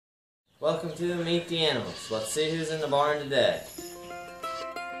Welcome to Meet the Animals. Let's see who's in the barn today.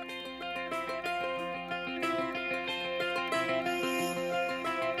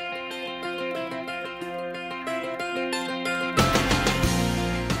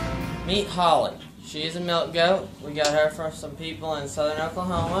 Meet Holly. She is a milk goat. We got her from some people in southern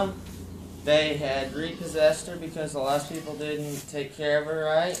Oklahoma. They had repossessed her because the last people didn't take care of her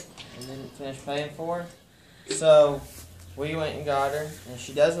right and didn't finish paying for her. So we went and got her, and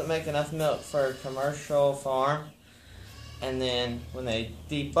she doesn't make enough milk for a commercial farm. And then when they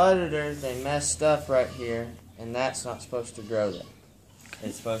debudded her, they messed up right here, and that's not supposed to grow there.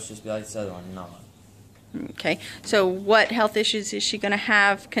 It's supposed to just be like this other one, not. Okay, so what health issues is she going to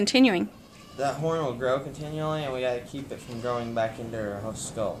have continuing? That horn will grow continually, and we got to keep it from growing back into her whole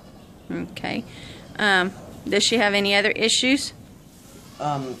skull. Okay. Does she have any other issues?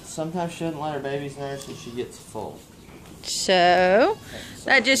 Sometimes she doesn't let her babies nurse if she gets full. So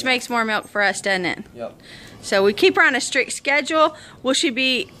that just makes more milk for us, doesn't it? Yep. So we keep her on a strict schedule. Will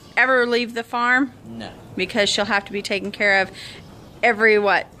she ever leave the farm? No. Because she'll have to be taken care of every,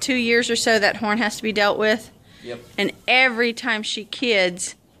 2 years or so that horn has to be dealt with? Yep. And every time she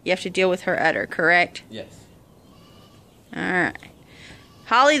kids, you have to deal with her udder, correct? Yes. Alright.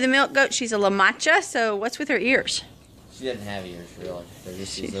 Holly the milk goat, she's a Lamacha, so what's with her ears? She doesn't have ears, really. They're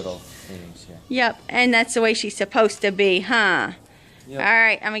just these little things here. Yep, and that's the way she's supposed to be, huh? Yep.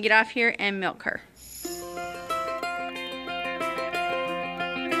 Alright, I'm going to get off here and milk her.